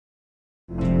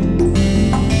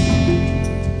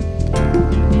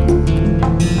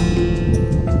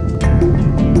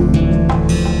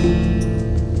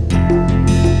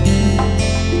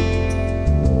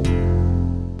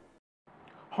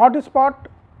hotspot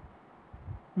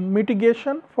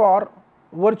mitigation for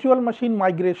virtual machine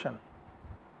migration.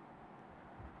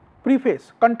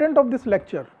 Preface. Content of this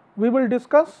lecture: we will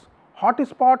discuss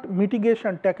hotspot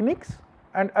mitigation techniques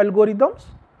and algorithms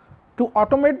to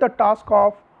automate the task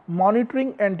of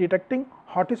monitoring and detecting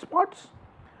hotspots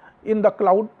in the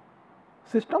cloud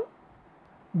system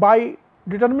by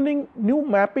determining new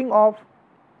mapping of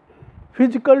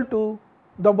physical to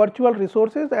the virtual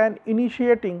resources and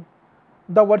initiating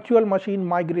the virtual machine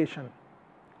migration.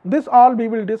 This all we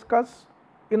will discuss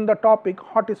in the topic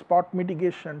hotspot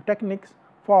mitigation techniques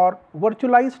for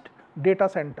virtualized data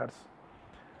centers.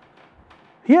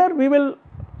 Here we will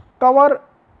cover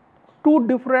two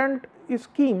different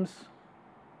schemes.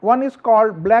 One is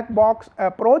called black box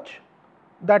approach,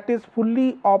 that is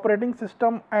fully operating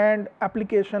system and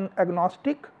application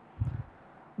agnostic.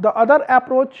 The other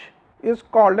approach is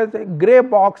called as a gray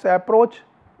box approach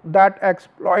that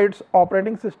exploits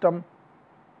operating system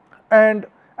and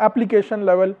application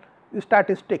level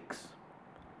statistics.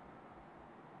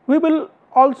 We will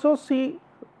also see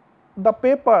the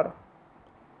paper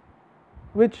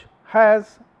which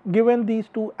has given these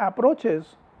two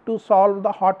approaches to solve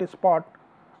the hotspot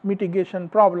mitigation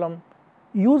problem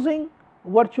using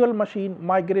virtual machine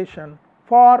migration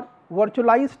for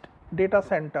virtualized data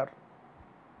center.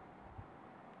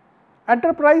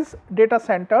 Enterprise data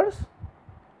centers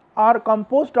are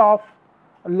composed of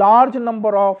a large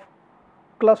number of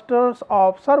clusters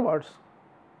of servers.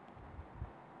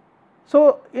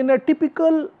 So, in a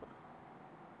typical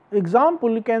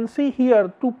example, you can see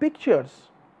here two pictures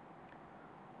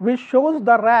which shows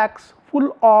the racks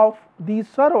full of these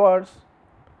servers,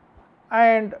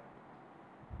 and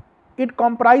it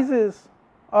comprises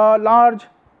a large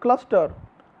cluster,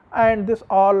 and this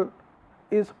all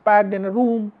is packed in a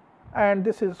room, and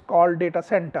this is called data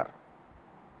center.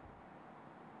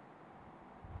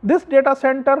 This data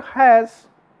center has,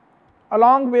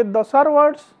 along with the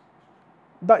servers,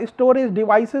 the storage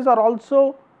devices are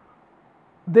also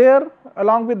there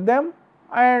along with them,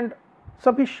 and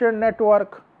sufficient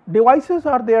network devices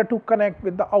are there to connect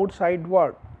with the outside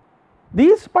world.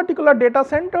 These particular data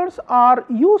centers are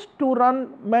used to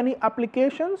run many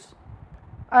applications,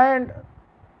 and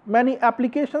many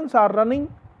applications are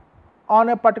running on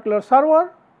a particular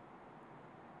server,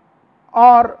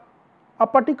 or a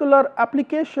particular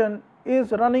application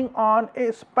is running on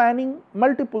a spanning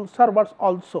multiple servers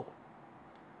also.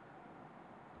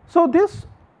 So, this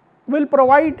will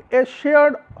provide a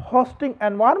shared hosting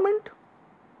environment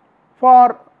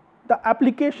for the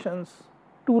applications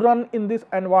to run in this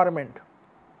environment.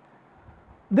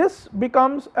 This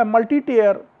becomes a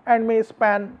multi-tier and may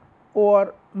span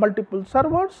over multiple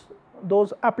servers,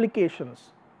 those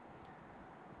applications.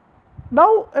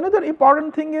 Now, another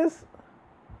important thing is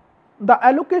the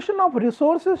allocation of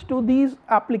resources to these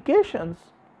applications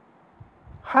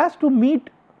has to meet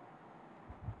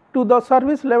to the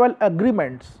service level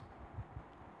agreements,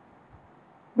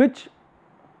 which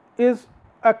is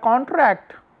a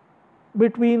contract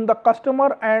between the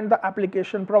customer and the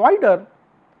application provider,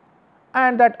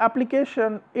 and that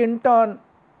application in turn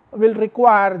will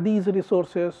require these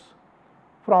resources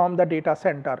from the data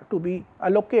center to be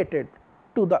allocated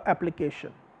to the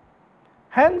application.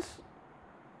 Hence,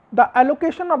 the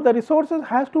allocation of the resources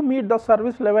has to meet the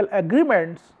service level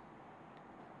agreements,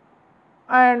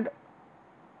 and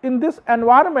in this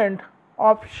environment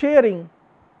of sharing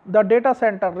the data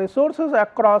center resources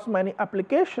across many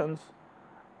applications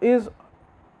is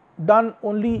done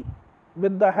only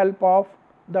with the help of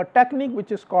the technique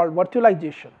which is called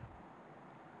virtualization.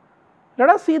 Let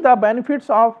us see the benefits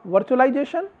of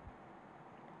virtualization.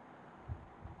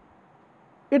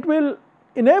 It will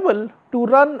enable to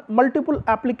run multiple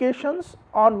applications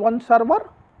on one server.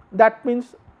 That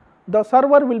means the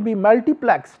server will be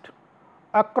multiplexed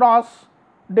across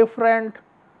different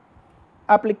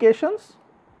applications.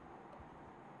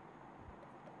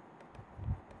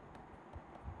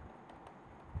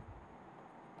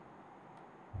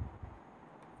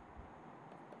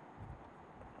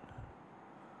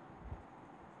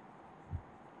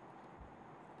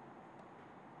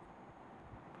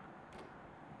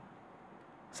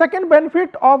 Second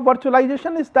benefit of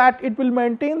virtualization is that it will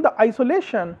maintain the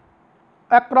isolation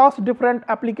across different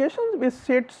applications which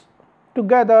sits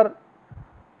together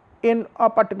in a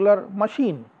particular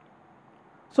machine.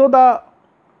 So, the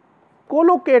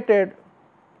co-located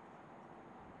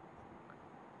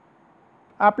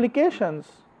applications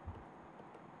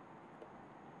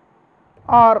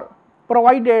are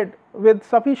provided with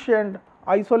sufficient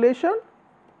isolation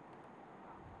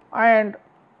and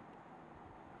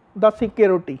the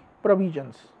security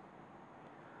provisions.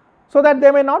 so that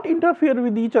they may not interfere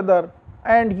with each other,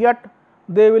 and yet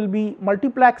they will be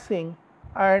multiplexing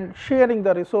and sharing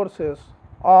the resources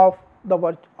of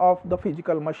the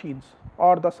physical machines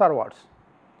or the servers.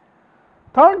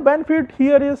 Third benefit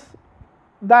here is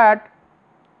that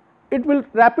it will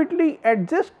rapidly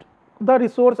adjust the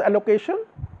resource allocation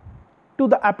to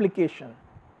the application.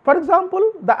 For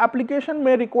example, the application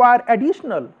may require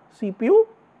additional CPU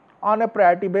on a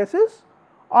priority basis,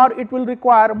 or it will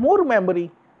require more memory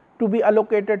to be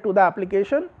allocated to the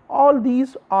application. All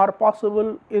these are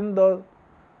possible in the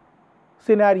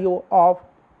scenario of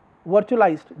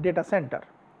virtualized data center.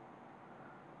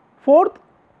 Fourth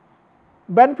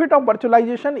benefit of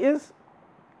virtualization is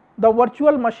the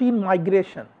virtual machine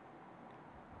migration.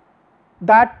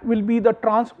 That will be the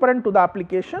transparent to the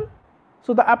application.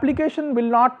 So, the application will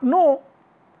not know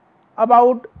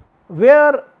about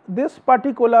where this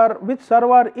particular which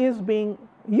server is being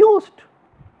used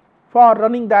for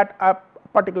running that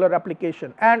particular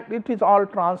application, and it is all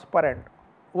transparent.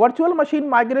 Virtual machine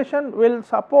migration will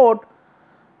support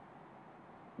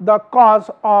the cause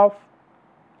of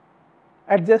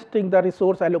adjusting the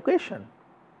resource allocation.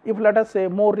 If let us say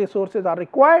more resources are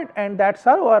required and that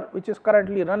server which is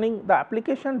currently running the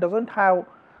application does not have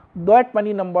that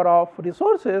many number of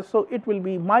resources, so it will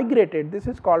be migrated. This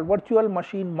is called virtual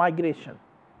machine migration,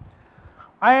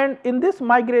 and in this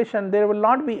migration there will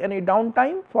not be any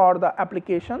downtime for the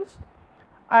applications,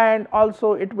 and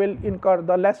also it will incur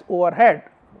the less overhead.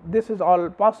 This is all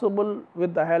possible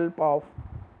with the help of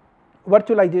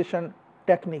virtualization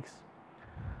techniques.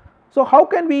 So, how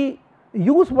can we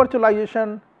use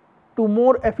virtualization to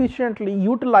more efficiently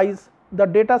utilize the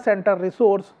data center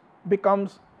resource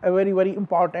becomes a very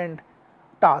important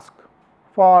task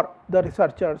for the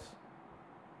researchers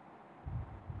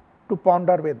to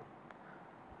ponder with.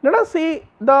 Let us see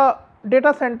the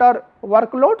data center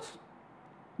workloads.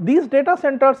 These data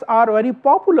centers are very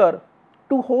popular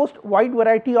to host wide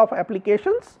variety of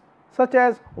applications such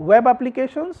as web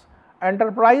applications,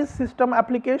 enterprise system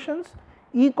applications,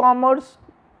 e-commerce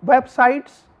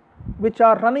websites which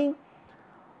are running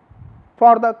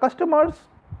for the customers.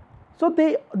 So,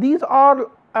 these are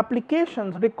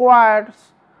applications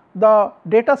requires the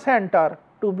data center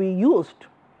to be used,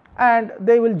 and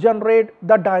they will generate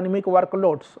the dynamic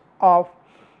workloads of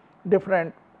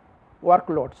different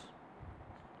workloads.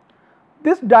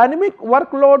 This dynamic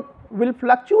workload will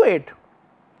fluctuate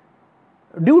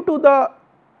due to the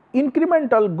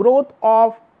incremental growth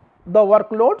of the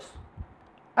workloads,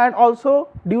 and also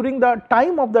during the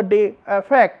time of the day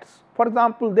effects. For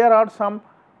example, there are some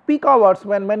peak hours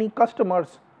when many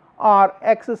customers are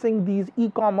accessing these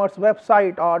e-commerce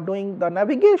website or doing the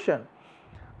navigation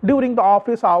during the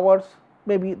office hours,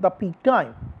 maybe the peak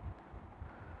time.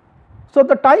 So,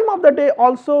 the time of the day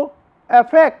also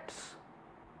affects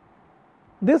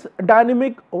this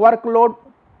dynamic workload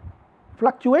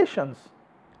fluctuations,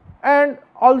 and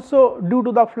also due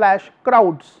to the flash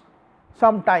crowds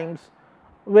sometimes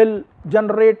will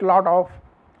generate lot of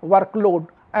workload,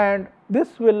 and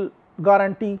this will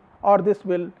guarantee or this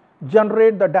will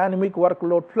generate the dynamic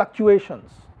workload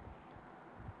fluctuations.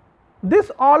 This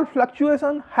all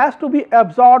fluctuation has to be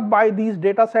absorbed by these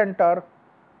data center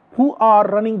who are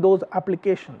running those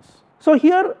applications. So,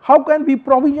 here how can we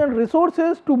provision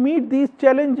resources to meet these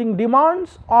challenging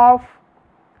demands of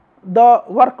the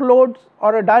workloads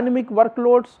or a dynamic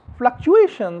workloads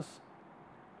fluctuations,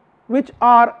 which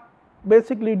are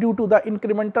basically due to the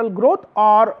incremental growth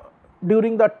or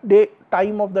during the day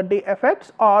time of the day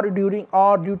effects or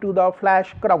due to the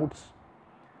flash crowds.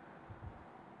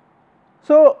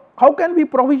 So, how can we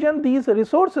provision these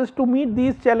resources to meet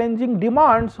these challenging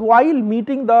demands while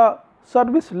meeting the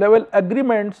service level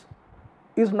agreements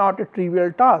is not a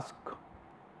trivial task.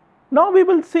 Now, we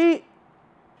will see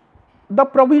the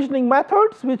provisioning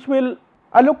methods which will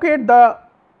allocate the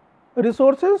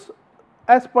resources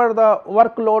as per the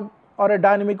workload or a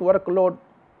dynamic workload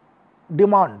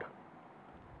demand,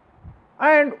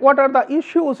 and what are the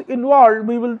issues involved.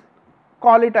 We will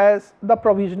call it as the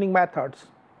provisioning methods.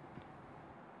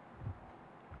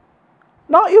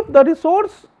 Now, if the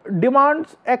resource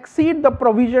demands exceed the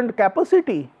provisioned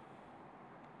capacity,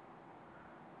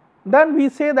 then we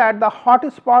say that the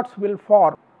hotspots will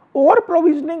form. Over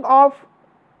provisioning of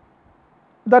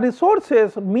the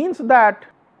resources means that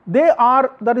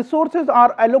the resources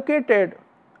are allocated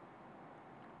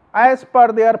as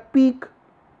per their peak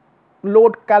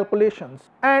load calculations,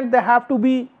 and they have to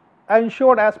be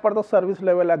ensured as per the service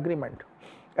level agreement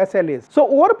SLAs. So,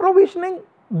 over provisioning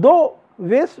though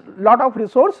wastes lot of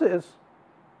resources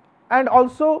and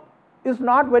also is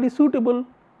not very suitable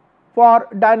for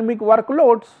dynamic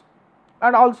workloads,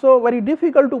 and also very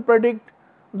difficult to predict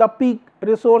the peak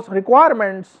resource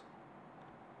requirements.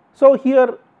 So,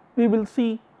 here we will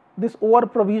see this over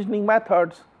provisioning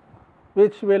methods,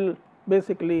 which will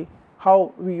basically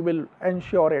how we will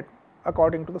ensure it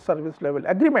according to the service level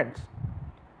agreements.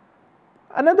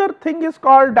 Another thing is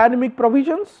called dynamic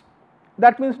provisions.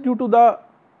 That means due to the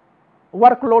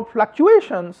workload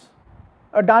fluctuations,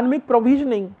 a dynamic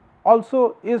provisioning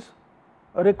also is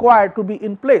required to be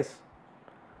in place.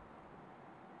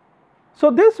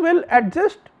 So, this will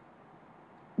adjust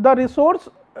the resource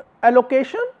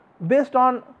allocation based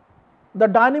on the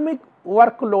dynamic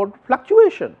workload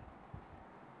fluctuation.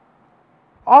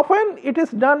 Often it is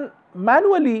done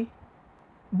manually,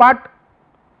 but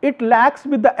it lacks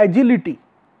with the agility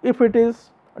if it is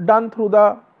done through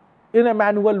the in a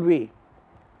manual way.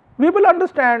 We will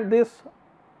understand this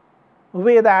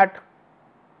way that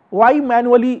why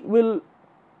manually will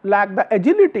lack the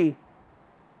agility.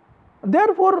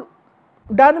 Therefore,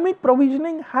 dynamic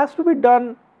provisioning has to be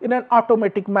done in an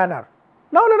automatic manner.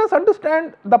 Now, let us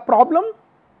understand the problem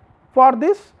for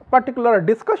this particular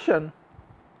discussion.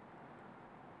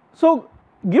 So,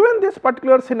 given this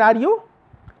particular scenario,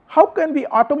 how can we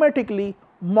automatically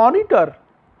monitor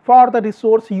for the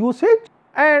resource usage,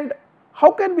 and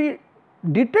how can we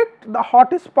detect the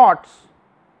hot spots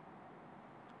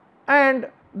and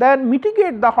then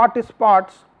mitigate the hot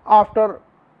spots after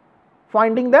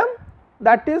finding them?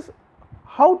 That is,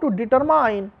 how to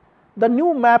determine the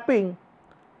new mapping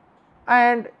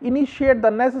and initiate the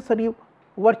necessary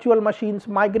virtual machines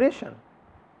migration.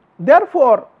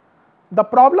 Therefore, the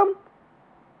problem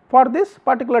for this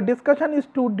particular discussion is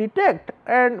to detect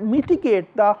and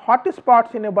mitigate the hot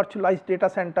spots in a virtualized data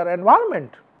center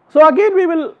environment. So, again we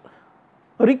will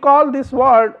recall this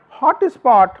word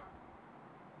hotspot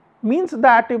means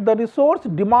that if the resource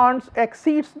demands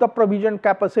exceeds the provision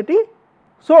capacity.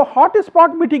 So,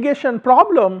 hotspot mitigation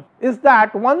problem is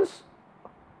that once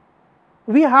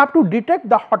we have to detect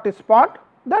the hotspot,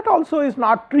 that also is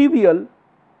not trivial.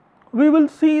 We will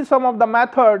see some of the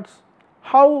methods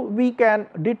how we can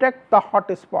detect the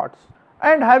hotspots,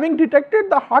 and having detected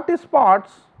the hotspots,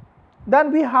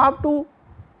 then we have to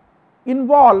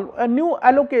involve a new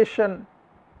allocation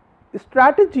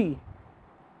strategy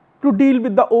to deal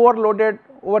with the overloaded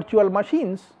virtual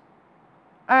machines,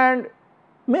 and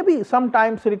maybe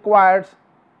sometimes requires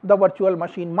the virtual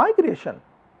machine migration.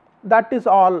 That is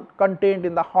all contained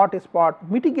in the hotspot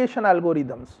mitigation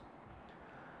algorithms.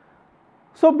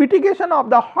 So, mitigation of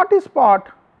the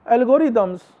hotspot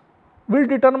algorithms will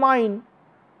determine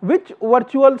which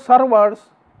virtual servers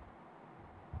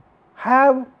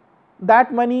have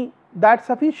that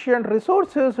sufficient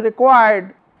resources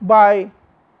required by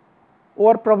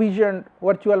over provisioned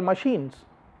virtual machines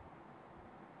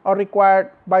or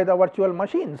required by the virtual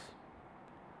machines.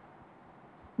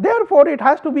 Therefore, it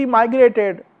has to be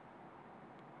migrated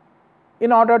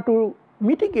in order to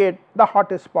mitigate the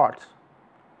hotspots.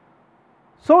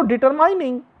 So,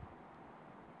 determining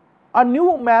a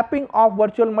new mapping of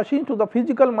virtual machine to the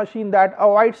physical machine that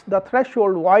avoids the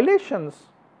threshold violations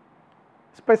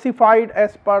specified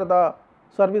as per the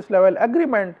service level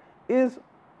agreement is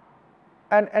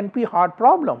an NP hard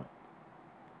problem.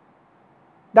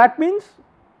 That means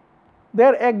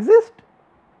there exists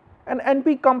an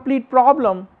NP complete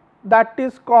problem that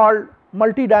is called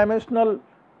multidimensional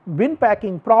bin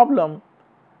packing problem,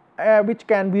 which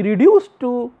can be reduced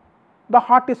to the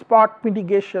hotspot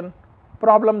mitigation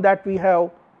problem that we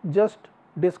have just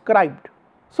described.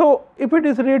 So, if it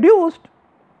is reduced,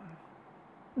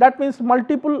 that means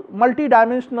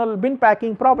multidimensional bin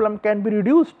packing problem can be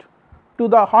reduced to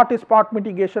the hotspot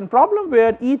mitigation problem,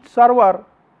 where each server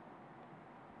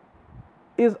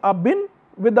is a bin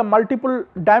with the multiple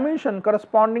dimension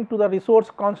corresponding to the resource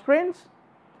constraints,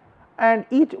 and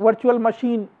each virtual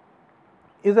machine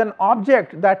is an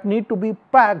object that need to be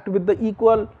packed with the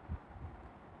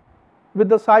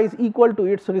size equal to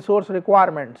its resource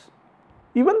requirements.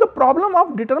 Even the problem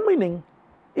of determining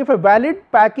if a valid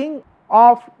packing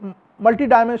of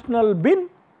multidimensional bin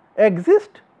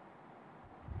exists,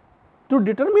 to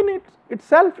determine it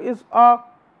itself is a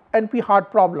NP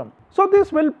hard problem. So,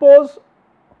 this will pose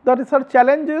the research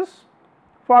challenges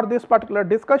for this particular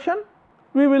discussion.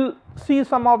 We will see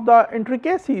some of the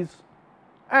intricacies,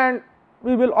 and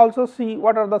we will also see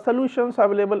what are the solutions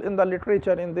available in the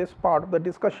literature in this part of the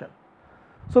discussion.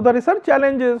 So, the research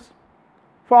challenges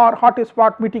for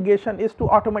hotspot mitigation is to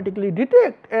automatically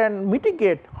detect and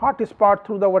mitigate hotspot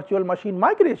through the virtual machine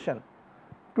migration.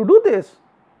 To do this,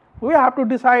 we have to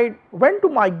decide when to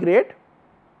migrate,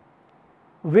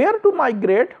 where to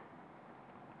migrate,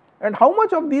 and how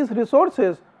much of these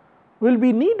resources will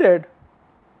be needed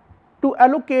to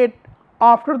allocate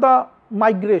after the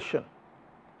migration.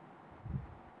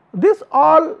 This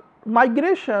all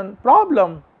migration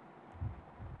problem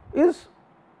is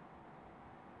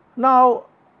now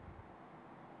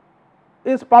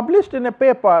published in a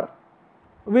paper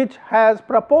which has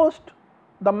proposed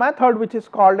the method which is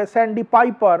called a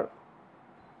sandpiper,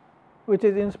 which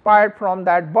is inspired from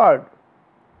that bird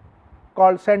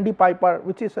called sandpiper,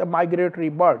 which is a migratory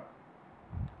bird.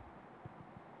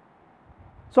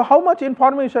 So, how much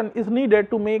information is needed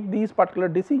to make these particular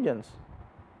decisions?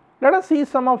 Let us see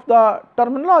some of the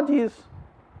terminologies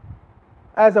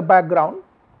as a background.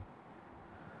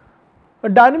 A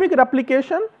dynamic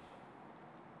replication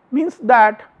means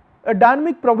that a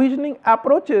dynamic provisioning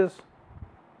approaches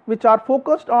which are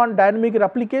focused on dynamic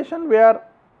replication, where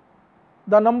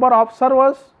the number of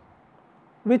servers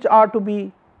which are to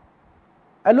be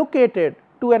allocated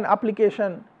to an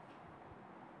application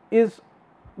is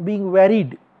being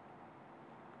varied.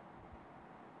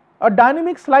 A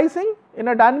dynamic slicing, in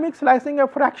a dynamic slicing, a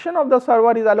fraction of the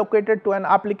server is allocated to an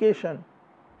application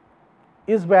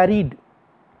is varied.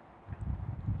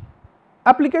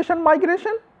 Application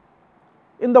migration,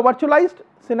 in the virtualized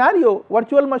scenario,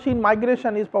 virtual machine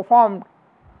migration is performed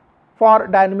for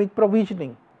dynamic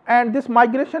provisioning, and this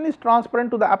migration is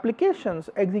transparent to the applications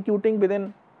executing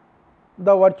within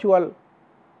the virtual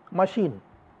machine.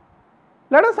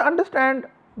 Let us understand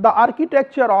the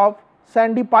architecture of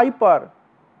sandpiper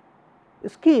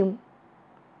scheme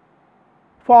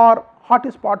for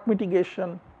hotspot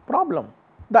mitigation problem.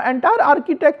 The entire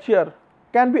architecture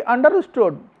can be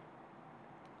understood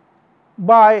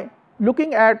by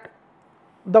looking at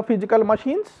the physical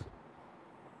machines,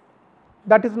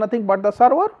 that is nothing but the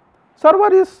server.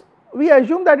 Server is, we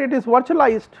assume that it is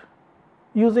virtualized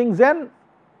using Zen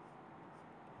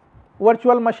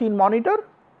virtual machine monitor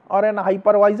or an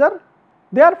hypervisor.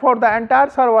 Therefore, the entire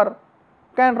server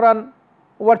can run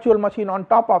virtual machine on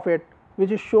top of it,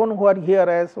 which is shown over here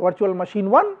as virtual machine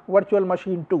 1, virtual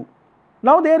machine 2.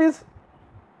 Now, there is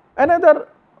another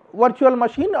virtual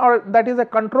machine, or that is a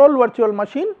control virtual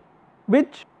machine,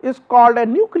 which is called a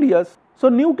nucleus. So,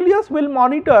 nucleus will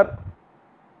monitor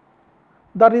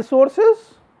the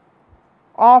resources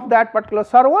of that particular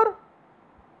server.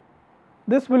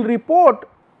 This will report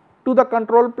to the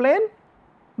control plane.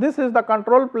 This is the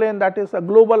control plane, that is a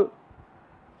global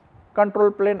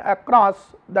control plane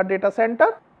across the data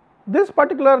center. This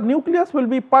particular nucleus will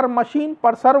be per machine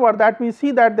per server, that we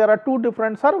see that there are two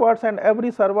different servers and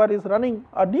every server is running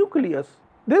a nucleus.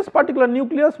 This particular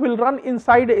nucleus will run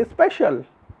inside a special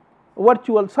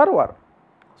virtual server.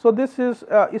 So, this is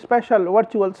a special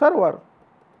virtual server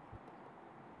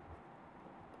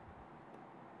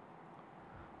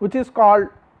which is called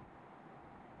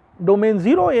domain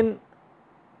 0 in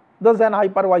the Zen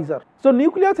hypervisor. So,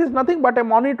 nucleus is nothing but a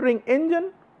monitoring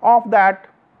engine of that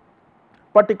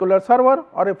particular server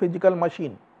or a physical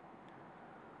machine.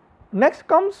 Next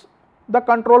comes the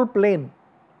control plane.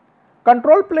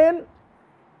 Control plane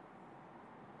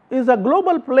is a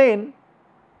global plane,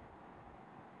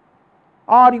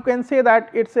 or you can say that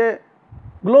it is a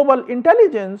global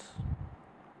intelligence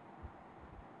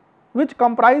which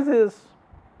comprises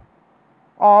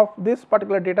of this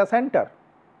particular data center.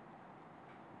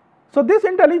 So, this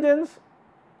intelligence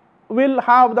will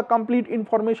have the complete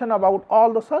information about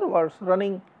all the servers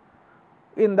running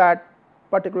in that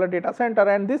particular data center,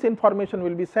 and this information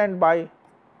will be sent by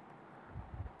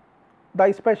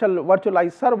the special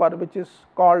virtualized server which is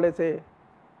called as a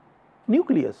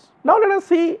nucleus. Now, let us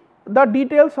see the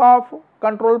details of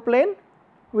control plane,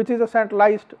 which is a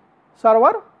centralized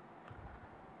server.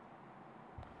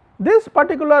 This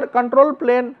particular control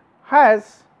plane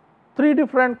has three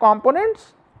different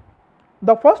components.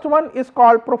 The first one is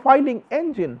called profiling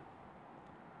engine.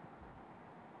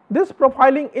 This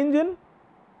profiling engine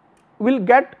will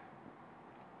get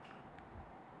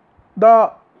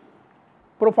the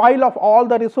profile of all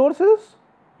the resources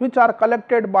which are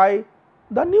collected by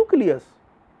the nucleus,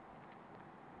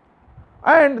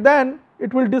 and then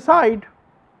it will decide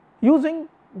using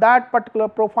that particular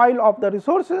profile of the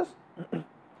resources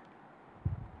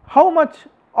how much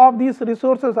of these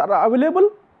resources are available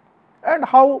and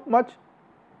how much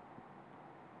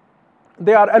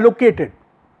they are allocated.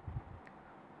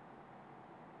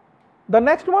 The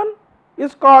next one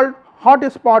is called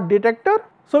hotspot detector.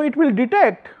 So, it will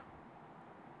detect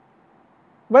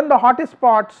when the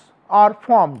hotspots are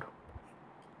formed.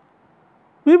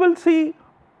 We will see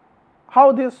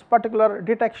how this particular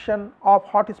detection of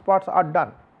hotspots are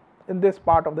done in this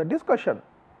part of the discussion,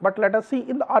 but let us see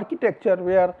in the architecture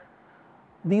where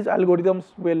these algorithms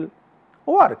will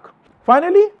work.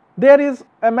 Finally, there is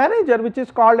a manager which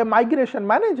is called a migration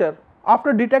manager,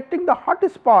 After detecting the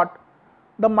hotspot,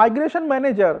 the migration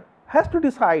manager has to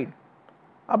decide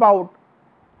about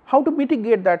how to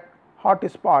mitigate that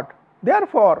hotspot.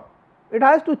 Therefore, it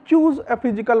has to choose a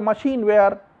physical machine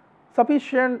where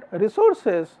sufficient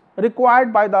resources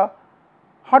required by the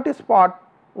hotspot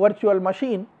virtual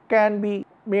machine can be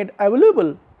made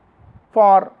available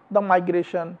for the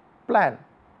migration plan.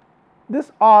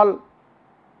 This all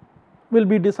will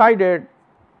be decided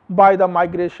by the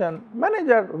migration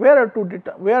manager where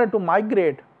to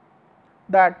migrate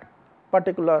that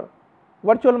particular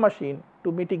virtual machine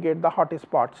to mitigate the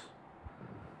hotspots.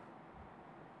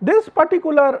 This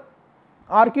particular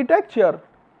architecture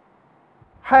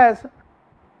has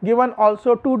given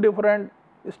also two different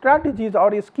strategies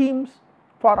or schemes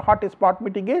for hotspot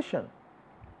mitigation.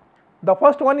 The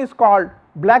first one is called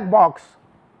black box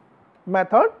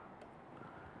method.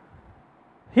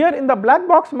 Here in the black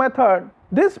box method,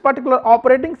 this particular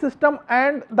operating system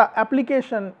and the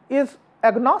application is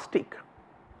agnostic.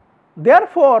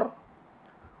 Therefore,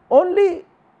 only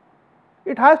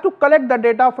it has to collect the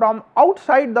data from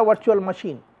outside the virtual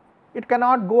machine. It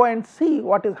cannot go and see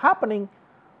what is happening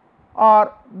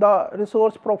or the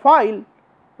resource profile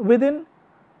within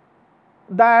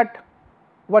that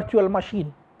virtual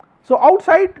machine. So,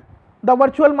 outside the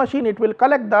virtual machine it will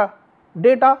collect the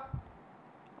data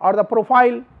or the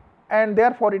profile, and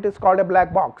therefore, it is called a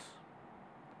black box.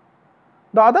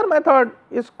 The other method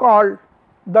is called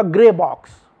the gray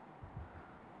box.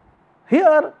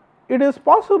 Here it is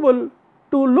possible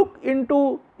to look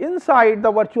into inside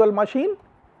the virtual machine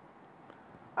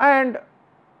and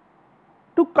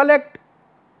to collect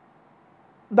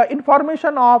the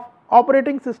information of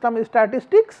operating system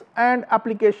statistics and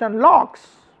application logs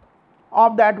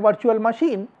of that virtual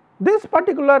machine. This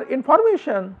particular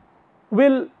information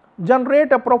will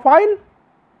generate a profile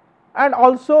and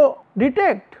also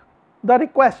detect the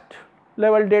request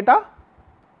level data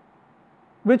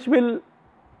which will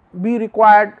be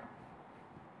required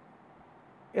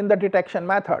in the detection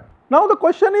method. Now, the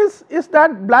question is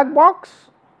that black box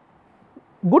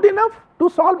good enough to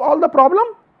solve all the problem?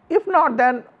 If not,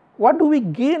 then what do we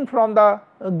gain from the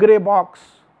gray box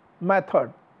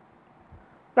method?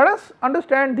 Let us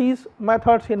understand these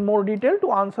methods in more detail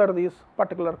to answer this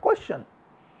particular question.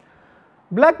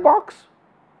 Black box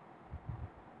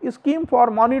is scheme for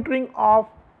monitoring of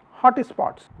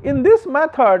hotspots. In this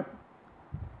method,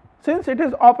 since it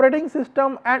is operating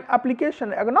system and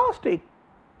application agnostic,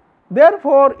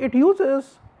 therefore, it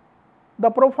uses the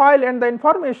profile and the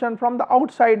information from the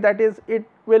outside, that is, it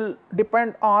will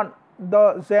depend on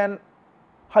the Zen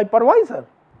hypervisor.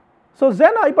 So,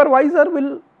 Zen hypervisor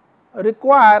will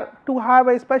require to have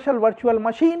a special virtual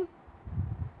machine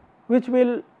which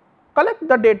will collect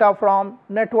the data from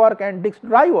network and disk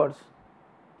drivers,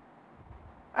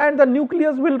 and the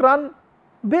nucleus will run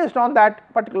based on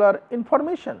that particular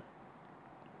information.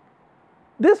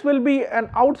 This will be an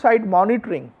outside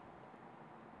monitoring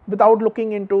without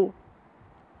looking into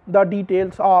the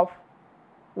details of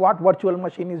what virtual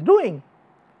machine is doing.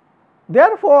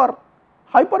 Therefore,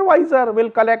 hypervisor will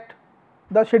collect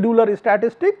the scheduler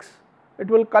statistics, it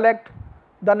will collect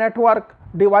the network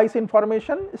device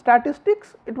information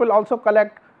statistics, it will also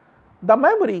collect the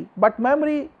memory, but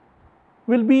memory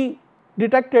will be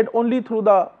detected only through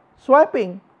the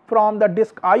swapping from the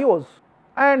disk IOs,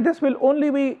 and this will only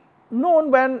be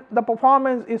known when the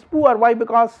performance is poor. Why?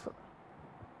 Because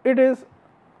it is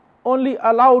only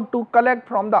allowed to collect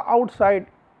from the outside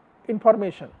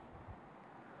information.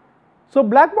 So,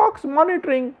 black box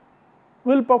monitoring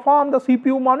will perform the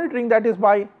CPU monitoring, that is,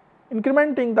 by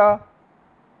incrementing the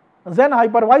Zen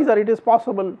hypervisor it is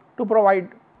possible to provide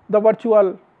the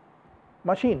virtual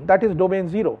machine, that is domain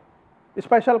 0,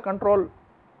 special control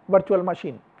virtual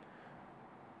machine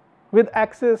with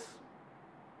access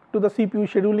to the CPU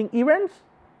scheduling events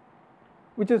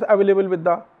which is available with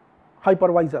the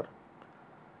hypervisor.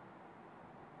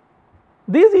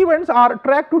 These events are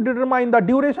tracked to determine the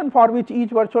duration for which each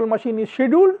virtual machine is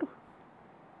scheduled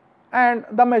and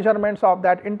the measurements of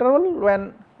that interval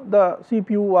when the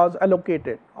CPU was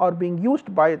allocated or being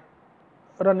used by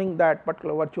running that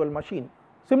particular virtual machine.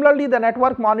 Similarly, the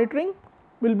network monitoring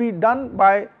will be done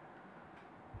by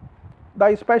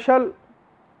the special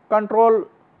control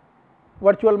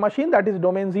virtual machine, that is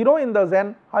domain 0 in the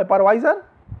Zen hypervisor,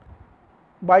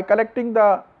 by collecting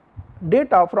the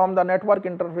data from the network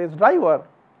interface driver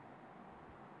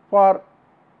for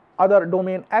other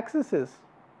domain accesses.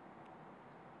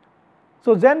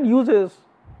 So, Zen uses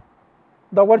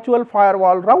the virtual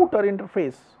firewall router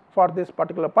interface for this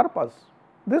particular purpose.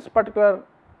 This particular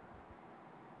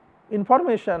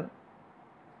information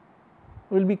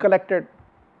will be collected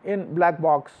in black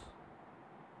box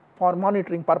for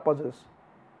monitoring purposes.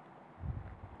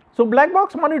 So, black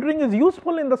box monitoring is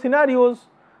useful in the scenarios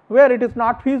where it is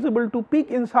not feasible to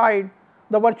peek inside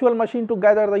the virtual machine to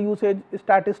gather the usage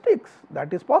statistics.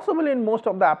 That is possible in most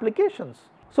of the applications.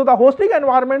 So, the hosting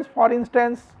environments, for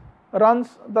instance,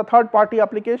 runs the third party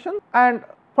application, and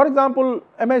for example,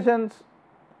 Amazon's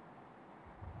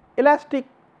Elastic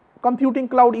Computing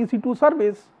Cloud EC2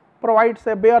 service provides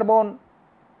a barebone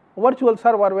virtual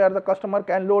server where the customer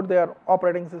can load their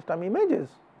operating system images.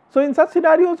 So, in such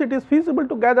scenarios, it is feasible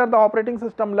to gather the operating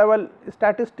system level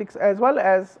statistics as well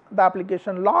as the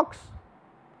application logs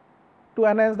to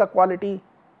enhance the quality.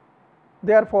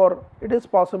 Therefore, it is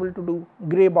possible to do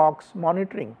gray box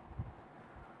monitoring.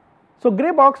 So,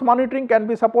 gray box monitoring can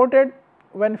be supported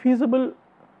when feasible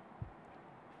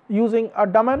using a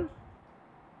daemon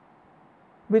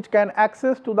which can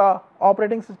access to the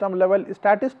operating system level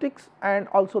statistics and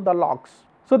also the logs.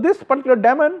 So, this particular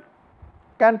daemon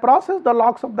can process the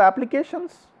logs of the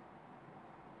applications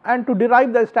and to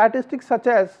derive the statistics such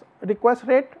as request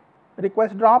rate,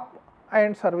 request drop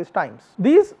and service times.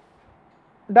 These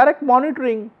direct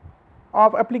monitoring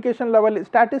of application level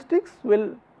statistics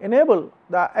will enable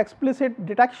the explicit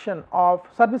detection of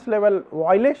service level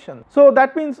violation. So,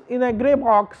 that means in a gray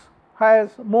box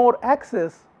has more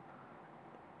access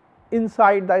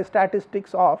inside the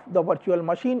statistics of the virtual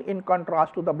machine in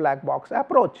contrast to the black box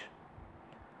approach.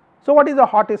 So, what is a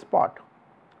hotspot?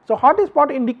 So,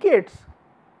 hotspot indicates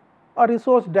a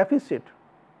resource deficit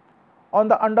on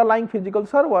the underlying physical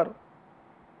server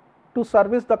to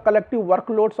service the collective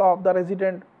workloads of the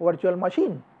resident virtual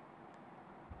machine.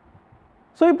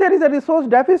 So, if there is a resource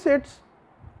deficit,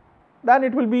 then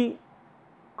it will be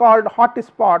called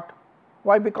hotspot.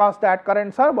 Why? Because that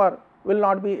current server will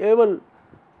not be able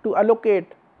to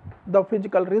allocate the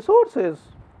physical resources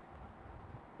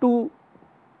to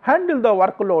handle the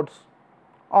workloads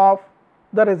of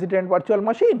the resident virtual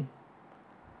machine.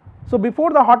 So,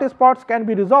 before the hotspots can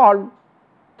be resolved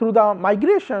through the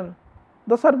migration,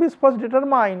 the service first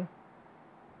determine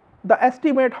the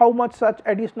estimate how much such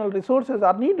additional resources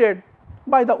are needed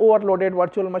by the overloaded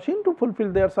virtual machine to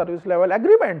fulfill their service level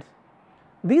agreements.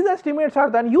 These estimates are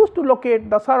then used to locate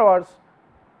the servers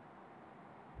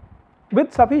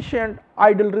with sufficient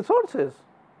idle resources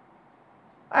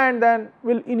and then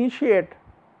will initiate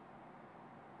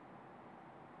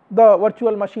the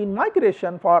virtual machine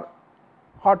migration for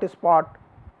hotspot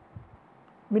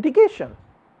mitigation.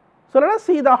 So, let us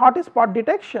see the hotspot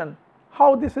detection,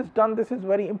 how this is done. This is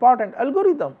very important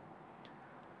algorithm.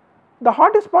 The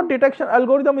hotspot detection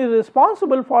algorithm is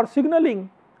responsible for signaling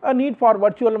a need for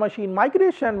virtual machine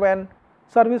migration when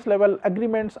service level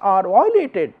agreements are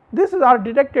violated. These are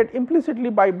detected implicitly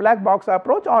by black box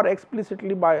approach or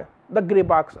explicitly by the gray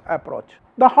box approach.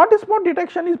 The hotspot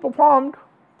detection is performed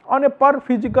on a per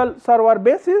physical server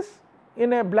basis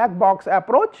in a black box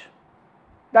approach.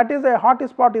 That is, a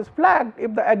hotspot is flagged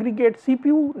if the aggregate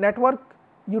CPU network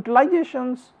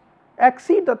utilizations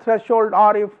exceed the threshold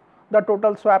or if the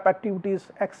total swap activities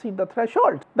exceed the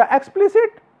threshold. The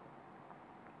explicit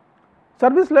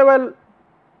service level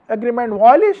agreement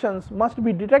violations must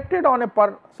be detected on a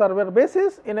per server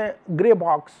basis in a gray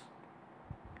box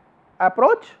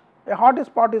approach. A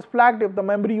hotspot is flagged if the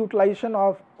memory utilization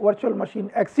of virtual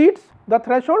machine exceeds the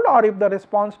threshold or if the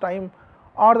response time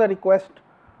or the request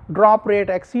drop rate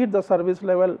exceeds the service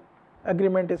level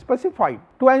agreement is specified.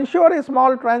 To ensure a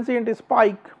small transient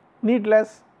spike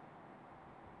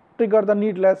trigger the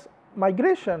needless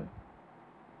migration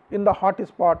in the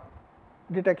hotspot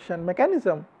detection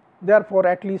mechanism. Therefore,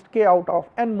 at least k out of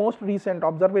n most recent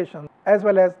observations as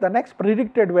well as the next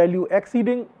predicted value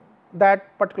exceeding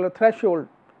that particular threshold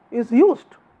is used.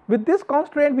 With this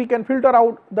constraint, we can filter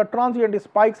out the transient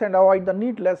spikes and avoid the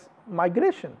needless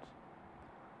migrations.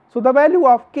 So, the value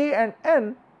of k and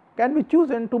n can be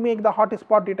chosen to make the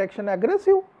hotspot detection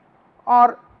aggressive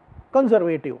or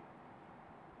conservative.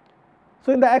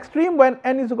 So, in the extreme, when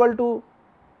n is equal to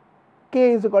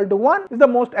k is equal to 1 is the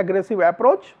most aggressive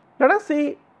approach. Let us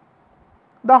see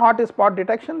the hotspot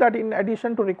detection, that in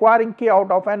addition to requiring k out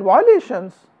of n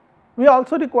violations, we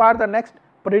also require the next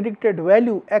predicted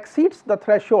value exceeds the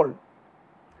threshold.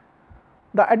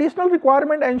 The additional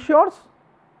requirement ensures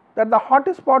that the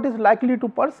hotspot is likely to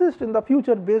persist in the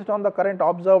future based on the current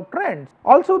observed trends.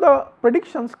 Also, the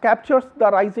predictions captures the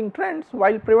rising trends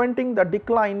while preventing the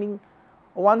declining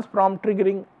ones from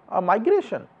triggering a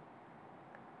migration.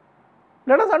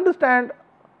 Let us understand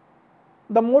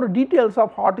the more details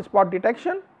of hotspot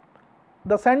detection.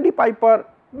 The Sandpiper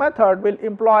method will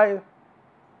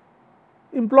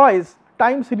employs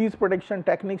time series prediction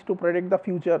techniques to predict the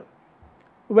future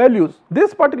values.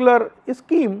 This particular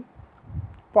scheme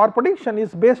for prediction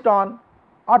is based on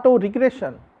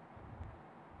auto-regression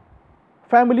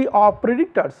family of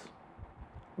predictors,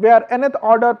 where nth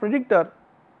order predictor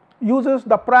uses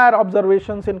the prior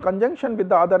observations in conjunction with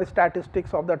the other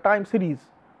statistics of the time series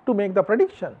to make the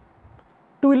prediction.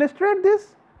 To illustrate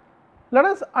this, let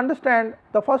us understand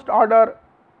the first order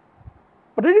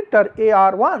predictor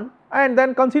AR1 and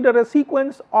then consider a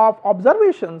sequence of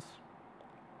observations.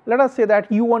 Let us say that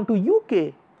U1 to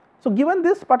UK. So, given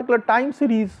this particular time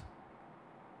series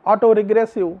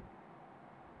autoregressive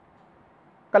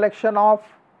collection of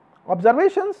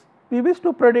observations, we wish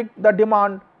to predict the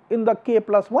demand in the k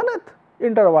plus 1th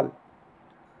interval.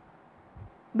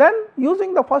 Then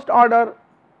using the first order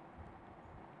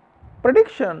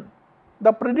prediction,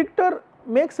 the predictor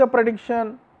makes a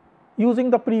prediction using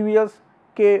the previous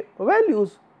k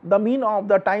values, the mean of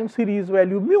the time series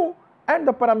value mu and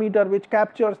the parameter which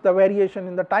captures the variation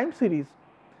in the time series.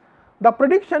 The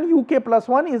prediction uk plus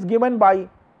 1 is given by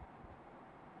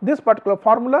this particular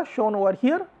formula shown over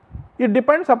here. It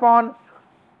depends upon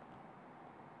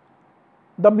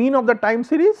the mean of the time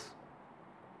series,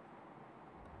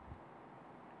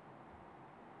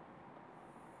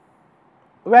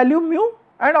 value mu,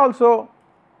 and also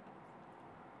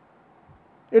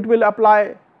it will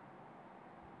apply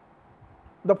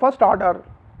the first order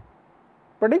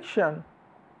prediction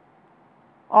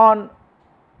on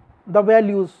the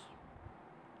values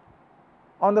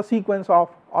on the sequence of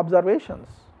observations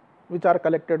which are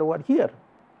collected over here.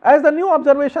 As the new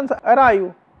observations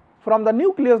arrive from the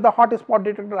nucleus, the hotspot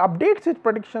detector updates its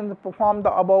predictions and perform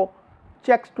the above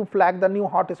checks to flag the new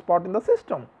hotspot in the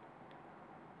system.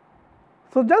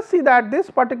 So, just see that this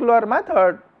particular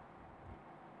method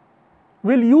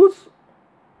will use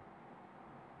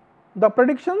the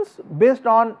predictions based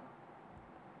on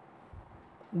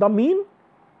the mean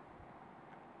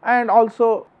and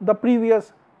also the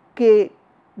previous k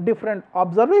different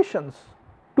observations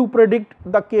to predict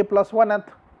the k plus 1th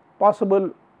possible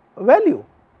value.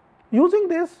 Using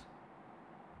this,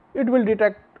 it will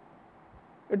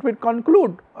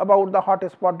conclude about the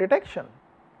hotspot detection.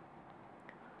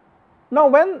 Now,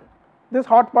 when this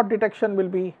hotspot detection will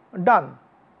be done?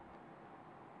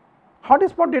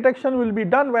 Hotspot detection will be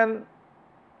done when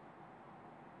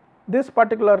this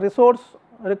particular resource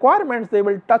requirements, they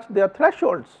will touch their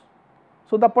thresholds.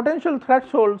 So, the potential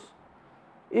thresholds,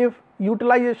 if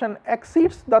utilization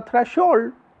exceeds the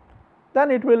threshold,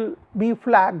 then it will be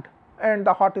flagged and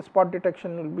the hotspot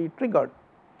detection will be triggered.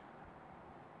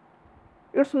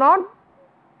 It is not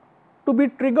to be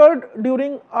triggered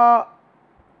during a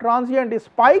transient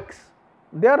spikes,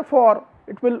 therefore,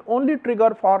 it will only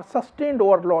trigger for sustained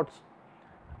overloads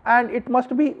and it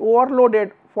must be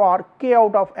overloaded for k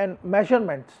out of n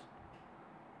measurements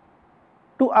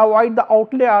to avoid the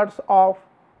outliers of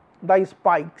the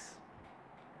spikes.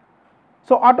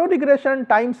 So, auto regression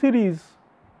time series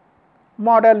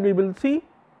model we will see,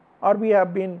 or we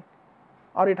have been,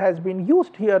 or it has been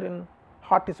used here in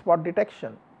hotspot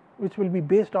detection, which will be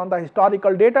based on the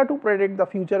historical data to predict the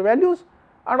future values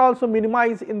and also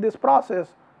minimize in this process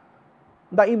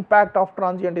the impact of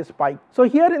transient spike. So,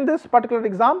 here in this particular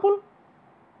example,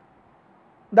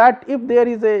 that if there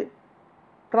is a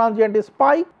transient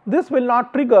spike, this will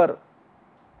not trigger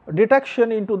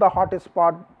detection into the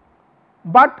hotspot,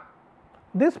 but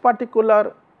this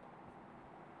particular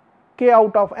k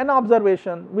out of n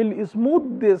observation will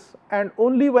smooth this, and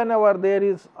only whenever there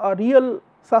is a real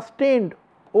sustained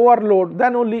overload,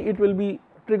 then only it will be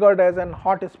triggered as an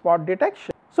hotspot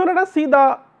detection. So, let us see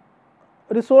the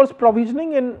resource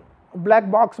provisioning in black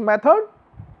box method.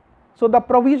 So, the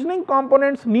provisioning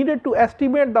components needed to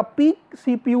estimate the peak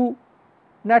CPU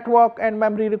network and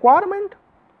memory requirement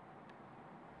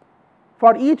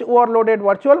for each overloaded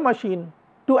virtual machine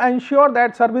to ensure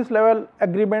that service level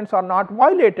agreements are not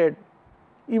violated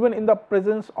even in the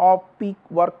presence of peak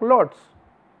workloads.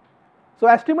 So,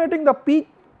 estimating the peak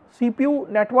CPU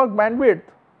network bandwidth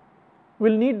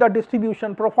will need the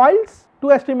distribution profiles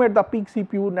to estimate the peak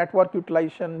CPU network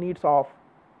utilization needs of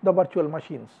the virtual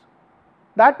machines.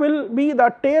 That will be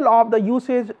the tail of the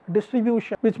usage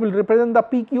distribution, which will represent the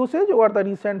peak usage over the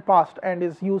recent past and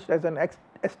is used as an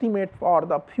estimate for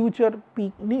the future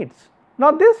peak needs.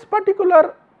 Now, this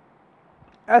particular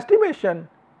estimation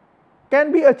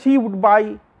can be achieved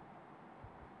by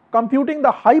computing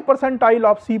the high percentile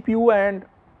of CPU and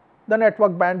the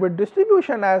network bandwidth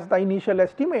distribution as the initial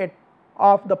estimate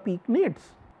of the peak needs.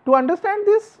 To understand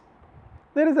this,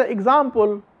 there is an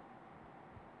example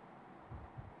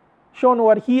shown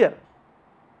over here.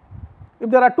 If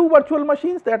there are two virtual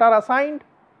machines that are assigned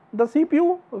the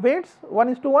CPU weights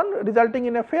 1:1, resulting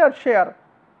in a fair share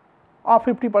of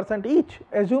 50% each,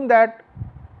 assume that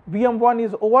VM1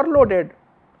 is overloaded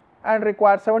and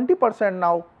requires 70%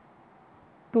 now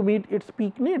to meet its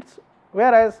peak needs,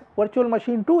 whereas virtual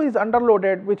machine 2 is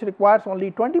underloaded, which requires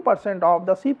only 20% of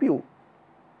the CPU.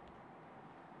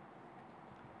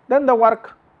 Then the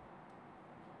work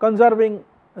conserving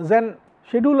Zen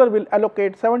scheduler will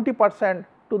allocate 70%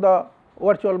 to the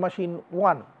virtual machine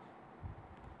 1.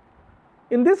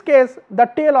 In this case, the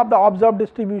tail of the observed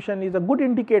distribution is a good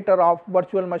indicator of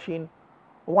virtual machine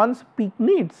 1's peak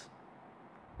needs.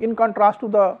 In contrast to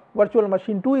the virtual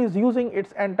machine 2 is using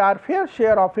its entire fair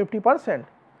share of 50%.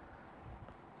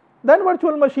 Then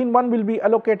virtual machine 1 will be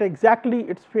allocated exactly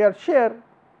its fair share.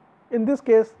 In this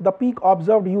case, the peak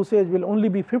observed usage will only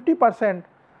be 50%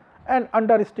 and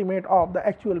underestimate of the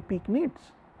actual peak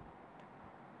needs.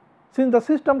 Since the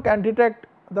system can detect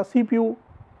the CPU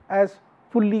as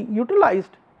fully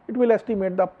utilized, it will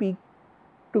estimate the peak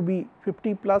to be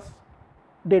 50 plus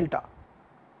delta.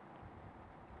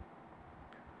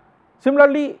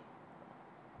 Similarly,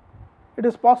 it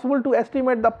is possible to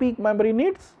estimate the peak memory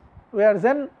needs, where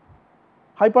Zen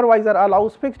hypervisor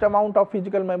allows fixed amount of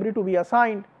physical memory to be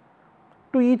assigned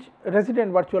to each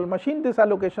resident virtual machine. This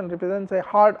allocation represents a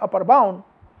hard upper bound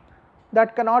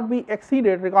that cannot be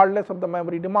exceeded regardless of the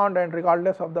memory demand and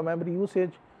regardless of the memory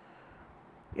usage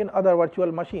in other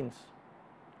virtual machines.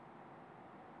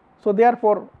 So,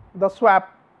 therefore, the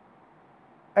swap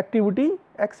activity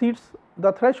exceeds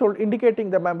the threshold indicating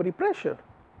the memory pressure.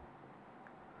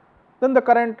 Then the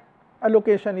current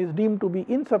allocation is deemed to be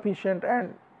insufficient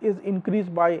and is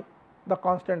increased by the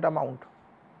constant amount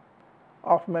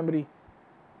of memory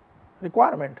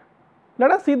requirement.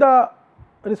 Let us see the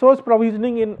resource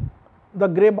provisioning in the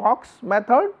gray box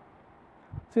method.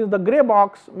 Since the gray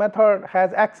box method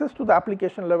has access to the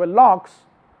application level logs,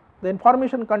 the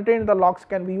information contained in the logs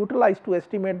can be utilized to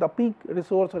estimate the peak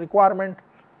resource requirement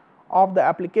of the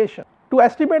application. To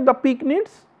estimate the peak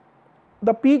needs,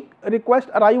 the peak request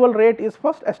arrival rate is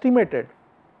first estimated.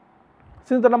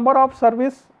 Since the number of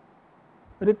service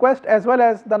requests as well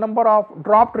as the number of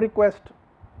dropped requests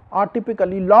are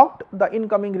typically logged, the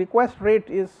incoming request rate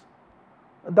is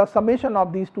the summation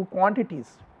of these two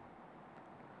quantities.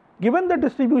 Given the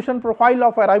distribution profile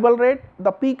of arrival rate,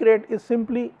 the peak rate is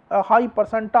simply a high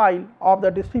percentile of the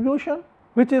distribution,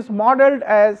 which is modeled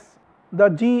as the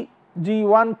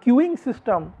G1 queuing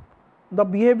system. The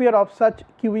behavior of such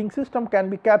queuing system can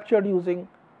be captured using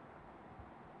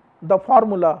the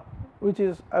formula which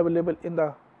is available in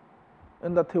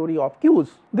the theory of queues.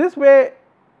 This way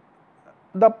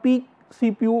the peak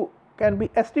CPU can be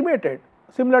estimated.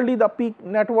 Similarly, the peak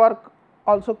network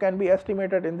also can be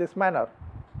estimated in this manner.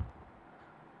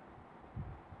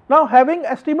 Now, having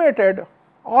estimated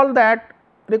all that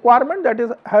requirement, that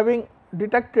is having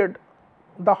detected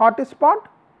the hotspot,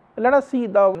 let us see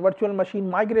the virtual machine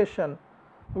migration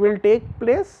will take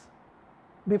place.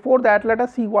 Before that, let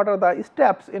us see what are the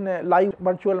steps in a live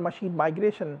virtual machine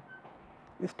migration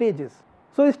stages.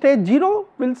 So, stage 0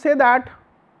 will say that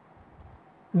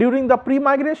during the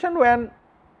pre-migration, when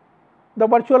the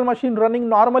virtual machine running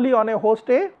normally on a host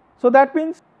A, so that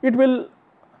means it will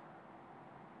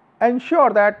ensure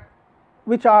that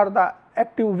which are the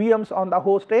active VMs on the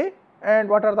host A and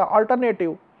what are the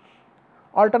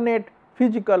alternate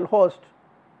physical host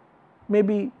may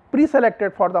be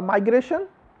pre-selected for the migration,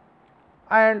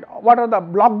 and what are the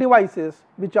block devices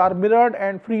which are mirrored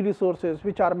and free resources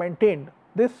which are maintained.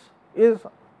 This is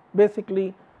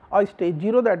basically a stage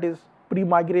 0, that is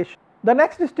pre-migration. The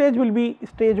next stage will be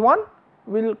stage 1,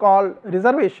 we will call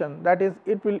reservation, that is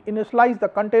it will initialize the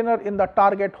container in the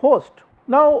target host.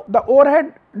 Now, the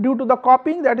overhead due to the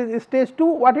copying, that is stage 2,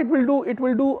 what it will do? It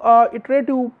will do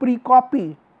iterative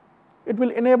pre-copy. It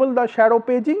will enable the shadow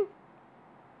paging,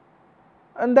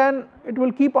 and then it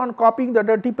will keep on copying the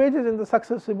dirty pages in the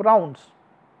successive rounds.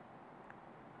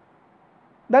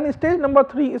 Then stage number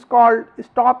 3 is called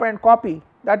stop and copy.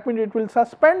 That means it will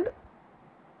suspend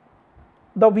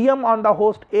the VM on the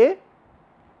host A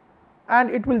and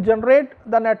it will generate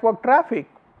the network traffic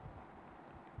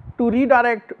to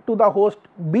redirect to the host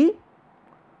B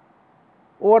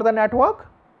over the network,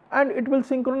 and it will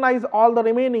synchronize all the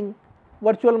remaining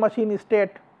virtual machine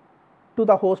state to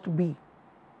the host B.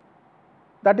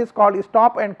 That is called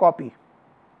stop and copy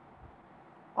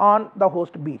on the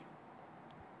host B.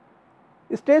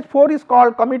 Stage 4 is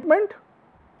called commitment.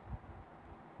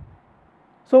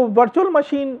 So, virtual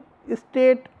machine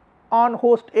state on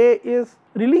host A is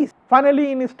released.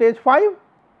 Finally, in stage 5,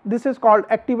 this is called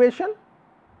activation.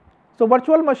 So,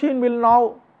 virtual machine will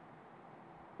now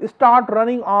start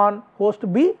running on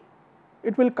host B.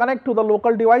 It will connect to the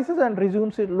local devices and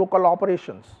resumes its local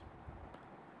operations.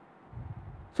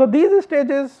 So, these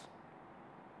stages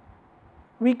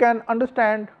we can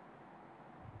understand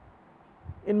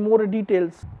in more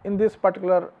details in this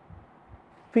particular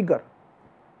figure.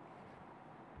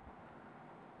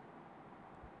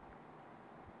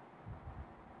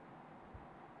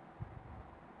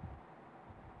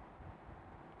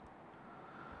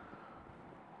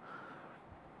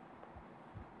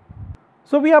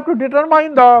 So, we have to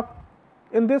determine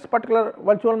in this particular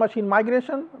virtual machine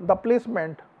migration the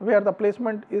placement, where the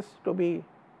placement is to be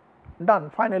done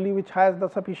finally, which has the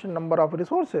sufficient number of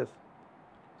resources.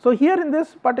 So, here in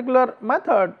this particular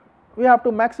method we have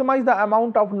to maximize the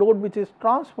amount of load which is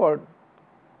transferred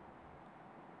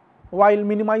while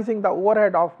minimizing the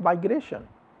overhead of migration.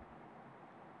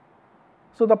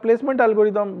 So, the placement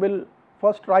algorithm will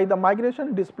first try the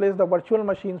migration, displace the virtual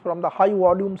machines from the high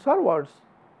volume servers,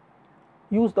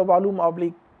 use the volume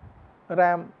oblique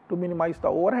RAM to minimize the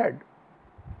overhead.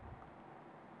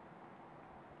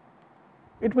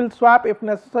 It will swap, if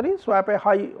necessary, swap a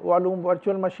high volume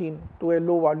virtual machine to a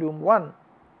low volume one,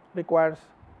 requires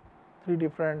 3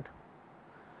 different.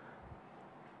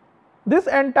 This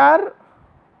entire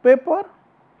paper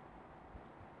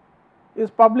is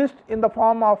published in the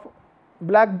form of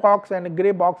black box and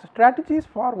gray box strategies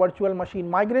for virtual machine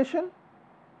migration.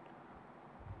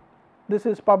 This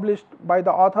is published by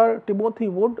the author Timothy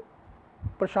Wood,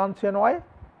 Prashant Shenoy,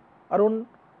 Arun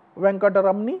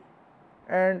Venkataramani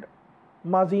and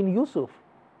Mazin Yusuf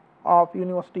of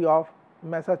University of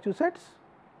Massachusetts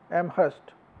Amherst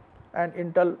and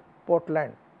Intel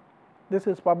Portland. This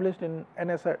is published in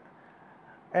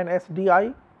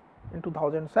NSDI in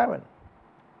 2007.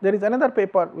 There is another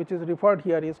paper which is referred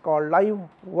here, is called live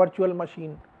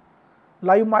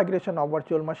migration of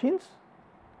virtual machines.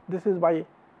 This is by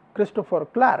Christopher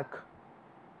Clark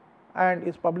and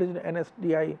is published in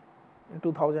NSDI in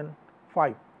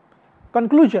 2005.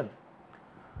 Conclusion: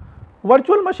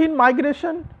 virtual machine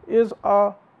migration is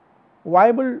a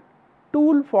viable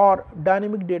tool for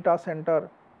dynamic data center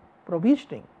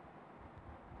provisioning.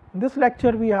 In this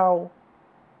lecture we have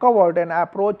covered an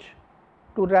approach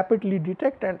to rapidly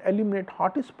detect and eliminate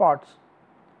hotspots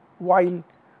while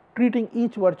treating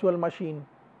each virtual machine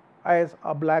as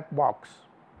a black box.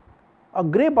 A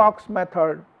gray box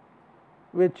method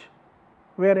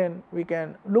wherein we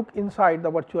can look inside the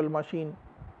virtual machine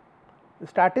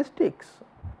statistics.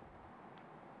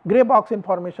 Gray box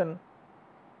information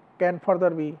can further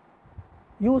be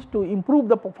used to improve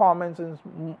the performance in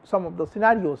some of the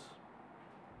scenarios.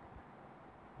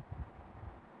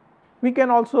 We can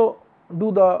also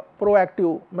do the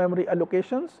proactive memory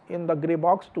allocations in the gray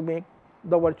box to make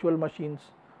the virtual machines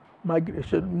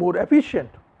migration more efficient.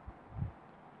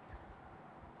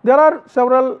 There are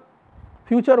several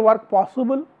future work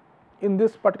possible in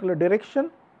this particular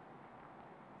direction,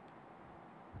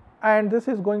 and this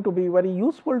is going to be very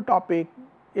useful topic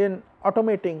in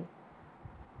automating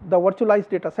the virtualized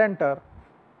data center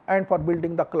and for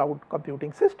building the cloud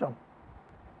computing system.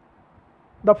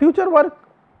 The future work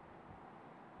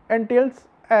entails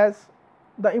as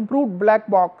the improved black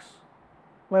box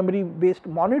memory based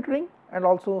monitoring and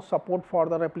also support for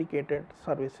the replicated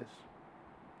services.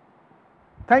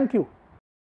 Thank you.